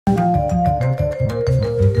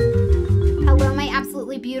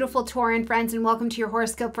beautiful Tauran friends, and welcome to your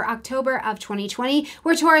horoscope for October of 2020.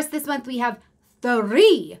 We're Taurus. This month we have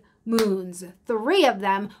 3 moons, 3 of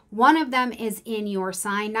them. One of them is in your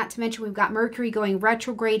sign. Not to mention we've got Mercury going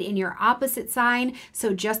retrograde in your opposite sign.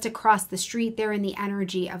 So just across the street there in the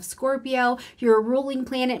energy of Scorpio. Your ruling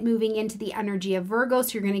planet moving into the energy of Virgo.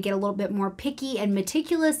 So you're going to get a little bit more picky and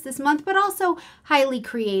meticulous this month, but also highly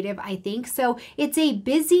creative, I think. So it's a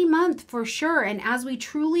busy month for sure. And as we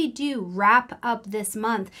truly do wrap up this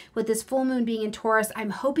month with this full moon being in Taurus,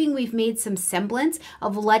 I'm hoping we've made some semblance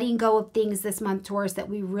of letting go of things this month, Taurus, that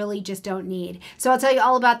we really just don't need. So I'll tell you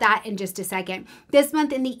all about that in just a second. This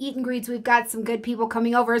month in the Eat and Greets, we've got some good people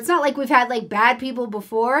coming over. It's not like we've had like bad people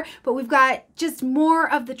before, but we've got just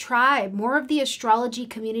more of the tribe, more of the astrology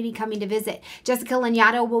community coming to visit. Jessica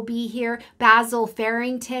Lanyadoo will be here. Basil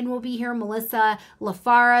Farrington will be here. Melissa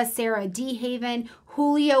LaFara, Sarah DeHaven,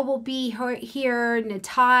 Julio will be here.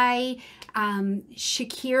 Natai,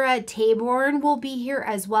 Shakira Taborn will be here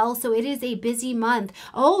as well. So it is a busy month.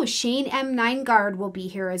 Oh, Shane M. Nineguard will be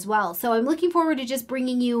here as well. So I'm looking forward to just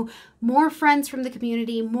bringing you more friends from the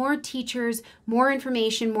community, more teachers, more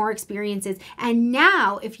information, more experiences. And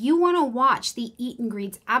now, if you want to watch the Eat and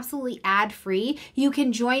Greets absolutely ad-free, you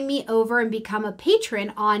can join me over and become a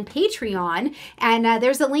patron on Patreon. And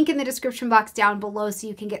there's a link in the description box down below so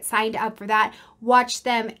you can get signed up for that. Watch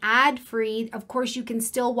them ad-free. Of course, you can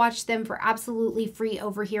still watch them for absolutely free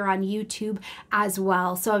over here on YouTube as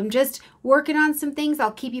well. So I'm just working on some things.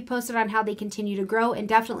 I'll keep you posted on how they continue to grow and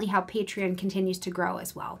definitely how Patreon continues to grow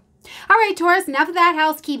as well. All right, Taurus, enough of that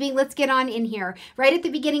housekeeping. Let's get on in here. Right at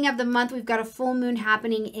the beginning of the month, we've got a full moon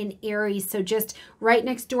happening in Aries. So just right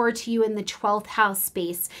next door to you in the 12th house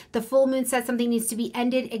space. The full moon says something needs to be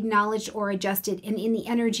ended, acknowledged, or adjusted. And in the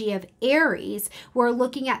energy of Aries, we're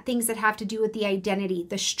looking at things that have to do with the identity,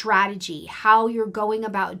 the strategy, how you're going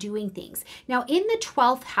about doing things. Now, in the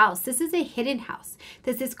 12th house, this is a hidden house.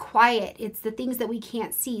 This is quiet. It's the things that we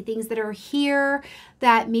can't see, things that are here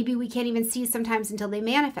that maybe we can't even see sometimes until they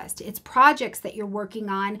manifest. It's projects that you're working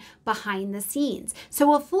on behind the scenes.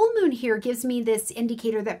 So a full moon here gives me this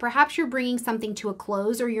indicator that perhaps you're bringing something to a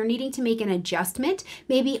close or you're needing to make an adjustment,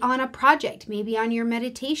 maybe on a project, maybe on your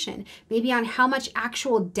meditation, maybe on how much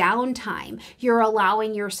actual downtime you're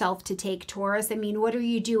allowing yourself to take, Taurus. I mean, what are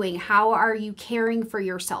you doing? How are you caring for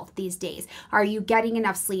yourself these days? Are you getting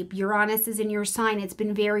enough sleep? Uranus is in your sign. It's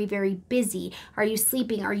been very, very busy. Are you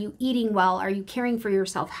sleeping? Are you eating well? Are you caring for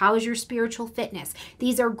yourself? How is your spiritual fitness?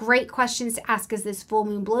 These are great questions to ask as this full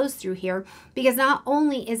moon blows through here, because not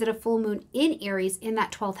only is it a full moon in Aries in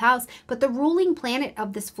that 12th house, but the ruling planet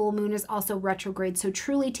of this full moon is also retrograde. So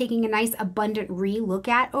truly taking a nice abundant re-look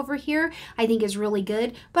at over here, I think is really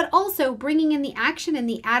good, but also bringing in the action and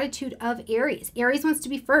the attitude of Aries. Aries wants to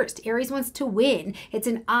be first. Aries wants to win. It's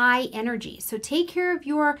an I energy. So take care of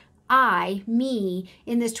your I, me,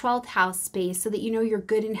 in this 12th house space so that you know you're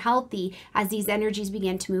good and healthy as these energies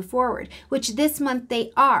begin to move forward, which this month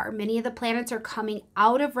they are. Many of the planets are coming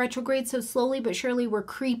out of retrograde, so slowly but surely we're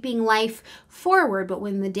creeping life forward. But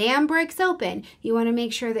when the dam breaks open, you want to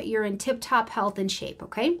make sure that you're in tip-top health and shape,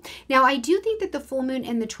 okay? Now, I do think that the full moon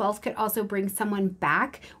in the 12th could also bring someone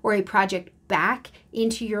back or a project back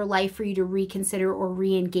into your life for you to reconsider or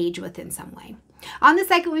re-engage with in some way. On the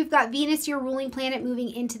second, we've got Venus, your ruling planet, moving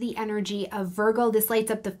into the energy of Virgo. This lights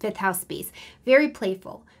up the 5th house space. Very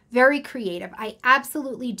playful, very creative. I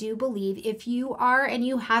absolutely do believe if you are and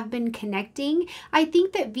you have been connecting, I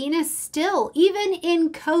think that Venus still, even in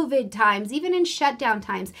COVID times, even in shutdown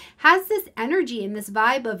times, has this energy and this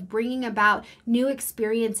vibe of bringing about new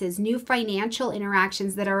experiences, new financial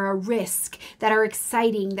interactions that are a risk, that are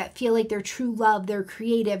exciting, that feel like they're true love, they're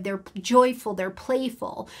creative, they're joyful, they're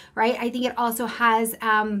playful, right? I think it also has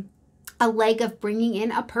a leg of bringing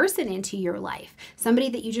in a person into your life, somebody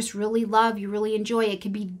that you just really love, you really enjoy. It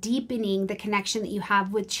could be deepening the connection that you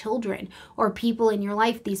have with children or people in your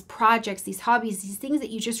life, these projects, these hobbies, these things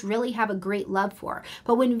that you just really have a great love for.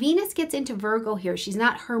 But when Venus gets into Virgo here, she's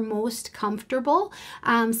not her most comfortable.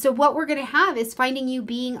 So what we're going to have is finding you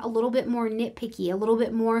being a little bit more nitpicky, a little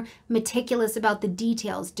bit more meticulous about the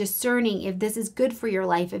details, discerning if this is good for your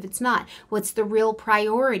life, if it's not, what's the real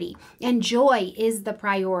priority. And joy is the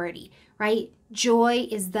priority, right? Joy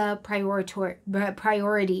is the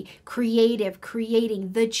priority.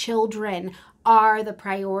 Creating the children are the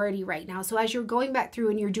priority right now. So as you're going back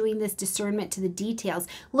through and you're doing this discernment to the details,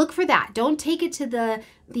 look for that. Don't take it to the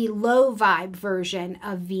low vibe version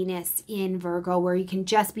of Venus in Virgo, where you can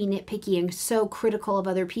just be nitpicky and so critical of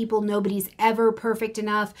other people. Nobody's ever perfect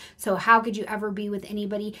enough. So how could you ever be with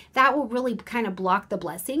anybody? That will really kind of block the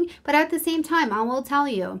blessing. But at the same time, I will tell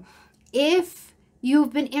you, if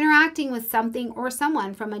You've been interacting with something or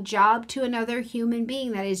someone, from a job to another human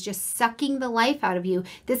being, that is just sucking the life out of you.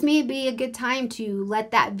 This may be a good time to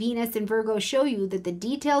let that Venus in Virgo show you that the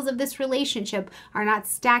details of this relationship are not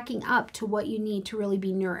stacking up to what you need to really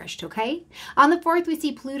be nourished, okay? On the 4th, we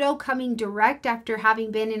see Pluto coming direct after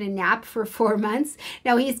having been in a nap for 4 months.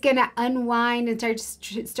 Now he's going to unwind and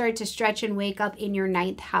start to stretch and wake up in your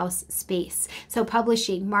 9th house space. So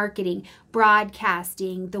publishing, marketing,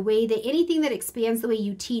 broadcasting, the way that anything that expands the way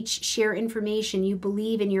you teach, share information, you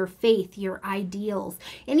believe in your faith, your ideals,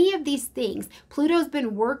 any of these things, Pluto's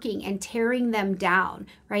been working and tearing them down,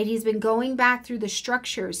 right? He's been going back through the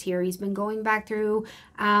structures here. He's been going back through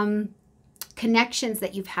connections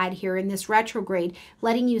that you've had here in this retrograde,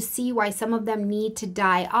 letting you see why some of them need to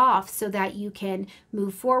die off so that you can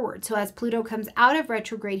move forward. So as Pluto comes out of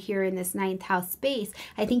retrograde here in this 9th house space,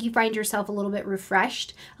 I think you find yourself a little bit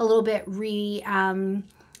refreshed, a little bit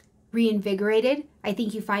reinvigorated. I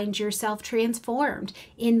think you find yourself transformed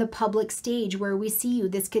in the public stage where we see you.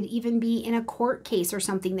 This could even be in a court case or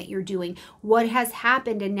something that you're doing. What has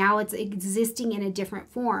happened and now it's existing in a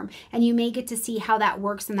different form. And you may get to see how that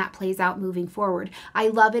works and that plays out moving forward. I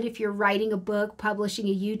love it if you're writing a book, publishing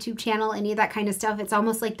a YouTube channel, any of that kind of stuff. It's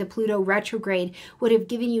almost like the Pluto retrograde would have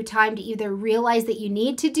given you time to either realize that you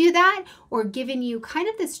need to do that or given you kind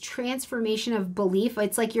of this transformation of belief.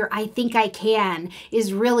 It's like your I think I can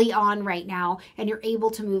is really on right now, and you're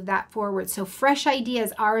able to move that forward. So fresh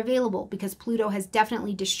ideas are available because Pluto has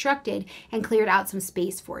definitely destructed and cleared out some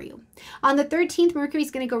space for you. On the 13th, Mercury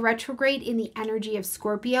is going to go retrograde in the energy of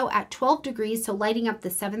Scorpio at 12 degrees, so lighting up the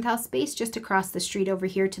 7th house space just across the street over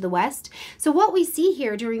here to the west. So what we see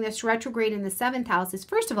here during this retrograde in the 7th house is,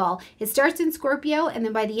 first of all, it starts in Scorpio and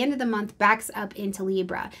then by the end of the month backs up into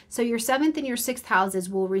Libra. So your 7th and your 6th houses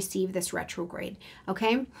will receive this retrograde,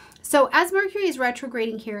 okay? So as Mercury is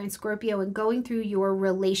retrograding here in Scorpio and going through your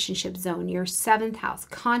relationship zone, your 7th house,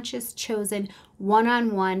 conscious, chosen,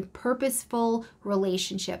 one-on-one, purposeful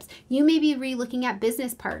relationships. You may be re-looking at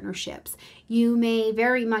business partnerships. You may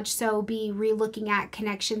very much so be re-looking at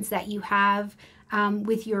connections that you have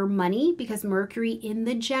with your money, because Mercury in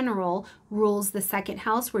the general rules the 2nd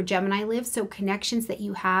house where Gemini lives. So connections that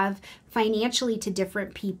you have financially to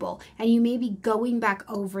different people, and you may be going back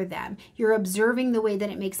over them. You're observing the way that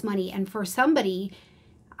it makes money. And for somebody,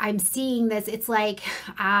 I'm seeing this, it's like,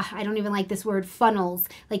 I don't even like this word, funnels.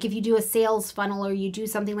 Like if you do a sales funnel or you do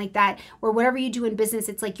something like that, or whatever you do in business,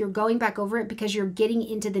 it's like you're going back over it because you're getting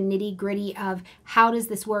into the nitty gritty of how does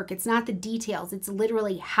this work? It's not the details. It's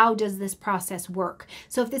literally how does this process work?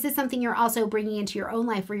 So if this is something you're also bringing into your own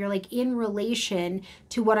life where you're like, in relation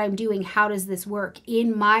to what I'm doing, how does this work?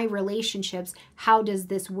 In my relationships, how does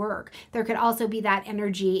this work? There could also be that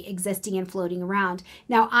energy existing and floating around.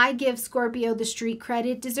 Now I give Scorpio the street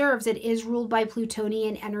credit deserves. It is ruled by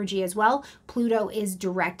Plutonian energy as well. Pluto is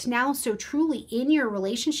direct now. So truly in your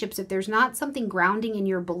relationships, if there's not something grounding in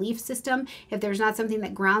your belief system, if there's not something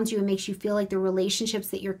that grounds you and makes you feel like the relationships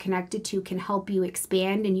that you're connected to can help you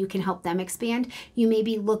expand and you can help them expand, you may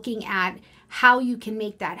be looking at how you can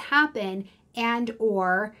make that happen and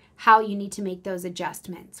or how you need to make those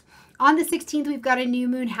adjustments. On the 16th, we've got a new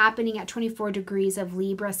moon happening at 24 degrees of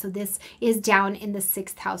Libra. So this is down in the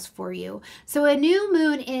 6th house for you. So a new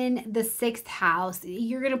moon in the 6th house,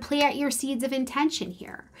 you're going to plant your seeds of intention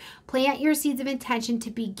here. Plant your seeds of intention to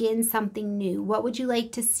begin something new. What would you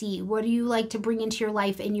like to see? What do you like to bring into your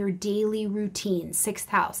life in your daily routine? 6th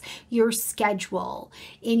house, your schedule,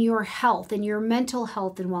 in your health, in your mental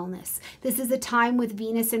health and wellness. This is a time with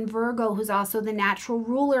Venus in Virgo, who's also the natural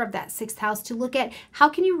ruler of that 6th house, to look at how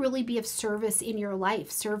can you really be of service in your life,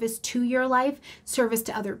 service to your life, service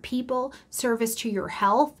to other people, service to your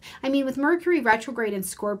health. I mean, with Mercury retrograde in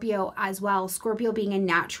Scorpio as well, Scorpio being a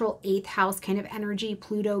natural 8th house kind of energy,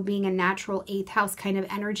 Pluto being a natural 8th house kind of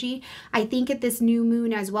energy. I think at this new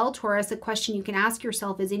moon as well, Taurus, a question you can ask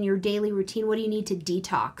yourself is in your daily routine, what do you need to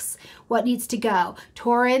detox? What needs to go?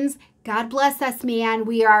 Taurans, God bless us, man.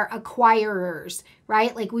 We are acquirers,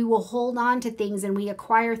 right? Like we will hold on to things and we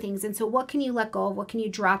acquire things. And so what can you let go of? What can you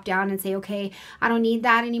drop down and say, okay, I don't need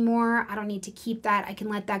that anymore. I don't need to keep that. I can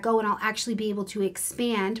let that go. And I'll actually be able to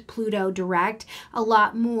expand Pluto direct a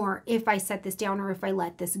lot more if I set this down or if I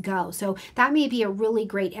let this go. So that may be a really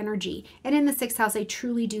great energy. And in the 6th house, I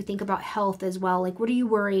truly do think about health as well. Like, what are you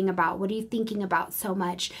worrying about? What are you thinking about so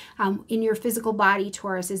much? In your physical body,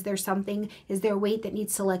 Taurus, is there something, is there weight that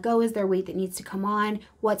needs to let go? Is there weight that needs to come on?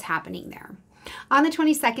 What's happening there? On the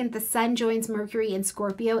 22nd, the sun joins Mercury in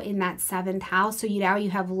Scorpio in that 7th house. So now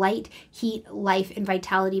you have light, heat, life, and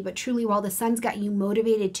vitality. But truly, while the sun's got you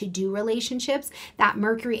motivated to do relationships, that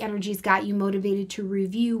Mercury energy's got you motivated to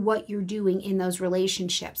review what you're doing in those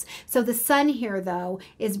relationships. So the sun here, though,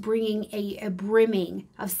 is bringing a brimming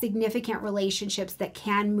of significant relationships that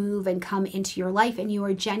can move and come into your life. And you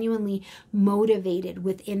are genuinely motivated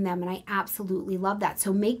within them. And I absolutely love that.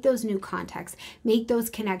 So make those new contacts, make those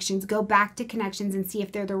connections, go back to connections and see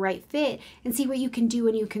if they're the right fit and see what you can do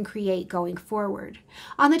and you can create going forward.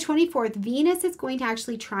 On the 24th, Venus is going to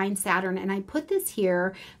actually trine Saturn, and I put this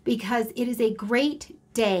here because it is a great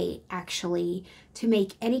day actually to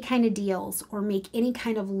make any kind of deals or make any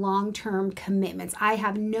kind of long-term commitments. I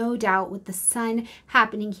have no doubt with the sun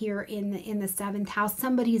happening here in the 7th house,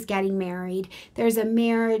 somebody's getting married. There's a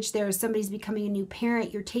marriage, there's somebody's becoming a new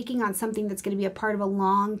parent. You're taking on something that's going to be a part of a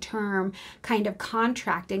long-term kind of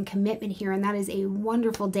contract and commitment here, and that is a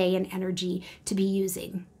wonderful day and energy to be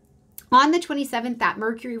using. On the 27th, that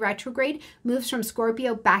Mercury retrograde moves from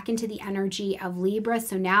Scorpio back into the energy of Libra.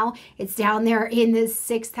 So now it's down there in this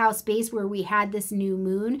 6th house space where we had this new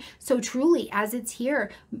moon. So truly, as it's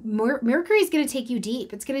here, Mercury is going to take you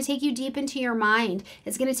deep. It's going to take you deep into your mind.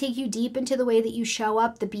 It's going to take you deep into the way that you show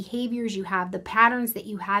up, the behaviors you have, the patterns that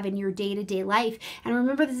you have in your day-to-day life. And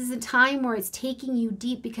remember, this is a time where it's taking you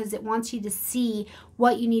deep because it wants you to see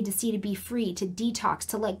what you need to see to be free, to detox,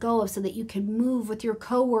 to let go of, so that you can move with your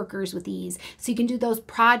coworkers with ease, so you can do those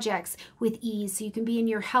projects with ease, so you can be in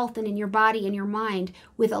your health and in your body and your mind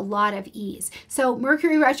with a lot of ease. So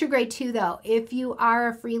Mercury retrograde too, though, if you are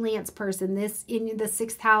a freelance person, this in the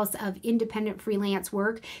 6th house of independent freelance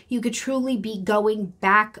work, you could truly be going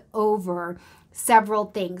back over several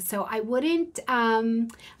things. So I wouldn't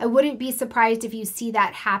be surprised if you see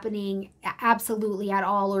that happening absolutely at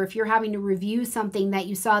all, or if you're having to review something that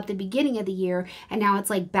you saw at the beginning of the year and now it's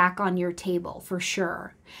like back on your table for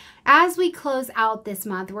sure. As we close out this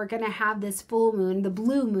month, we're going to have this full moon, the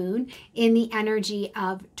blue moon, in the energy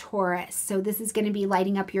of Taurus. So this is going to be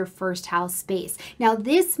lighting up your 1st house space. Now,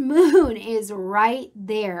 this moon is right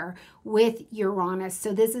there with Uranus.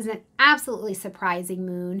 So this is an absolutely surprising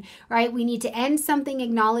moon, right? We need to end something,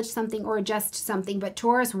 acknowledge something, or adjust something. But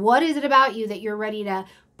Taurus, what is it about you that you're ready to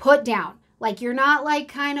put down? Like, you're not like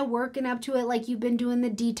kind of working up to it like you've been doing the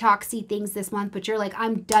detoxy things this month, but you're like,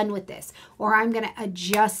 I'm done with this, or I'm going to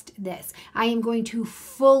adjust this. I am going to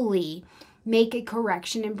fully make a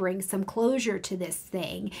correction and bring some closure to this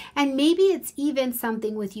thing. And maybe it's even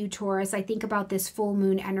something with you, Taurus. I think about this full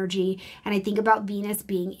moon energy, and I think about Venus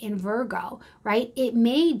being in Virgo, right? It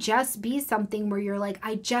may just be something where you're like,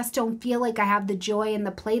 I just don't feel like I have the joy and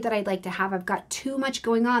the play that I'd like to have. I've got too much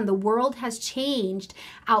going on. The world has changed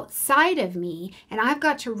outside of me, and I've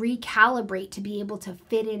got to recalibrate to be able to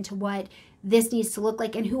fit into what this needs to look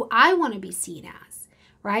like and who I want to be seen as.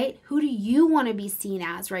 Right? Who do you want to be seen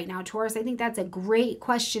as right now, Taurus? I think that's a great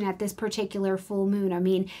question at this particular full moon. I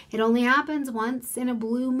mean, it only happens once in a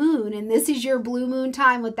blue moon, and this is your blue moon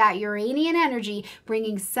time with that Uranian energy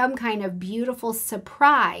bringing some kind of beautiful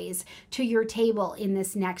surprise to your table in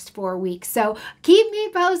this next 4 weeks. So keep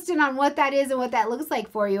me posted on what that is and what that looks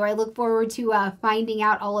like for you. I look forward to finding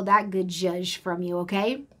out all of that good zhuzh from you,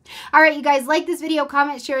 okay? All right, you guys, like this video,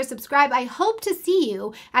 comment, share, subscribe. I hope to see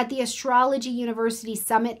you at the Astrology University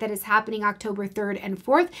Summit that is happening October 3rd and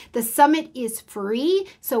 4th. The summit is free,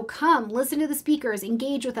 so come, listen to the speakers,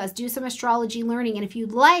 engage with us, do some astrology learning. And if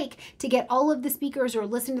you'd like to get all of the speakers or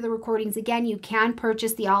listen to the recordings again, you can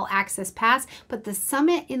purchase the All Access Pass, but the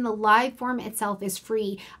summit in the live form itself is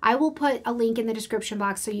free. I will put a link in the description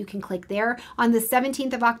box so you can click there. On the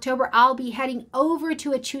 17th of October, I'll be heading over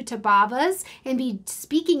to Achutabava's and be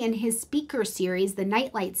speaking in his speaker series, the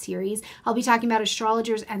Nightlight series. I'll be talking about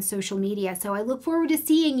astrologers and social media. So I look forward to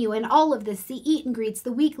seeing you in all of this, the eat and greets,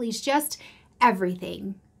 the weeklies, just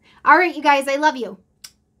everything. All right, you guys, I love you.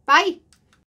 Bye.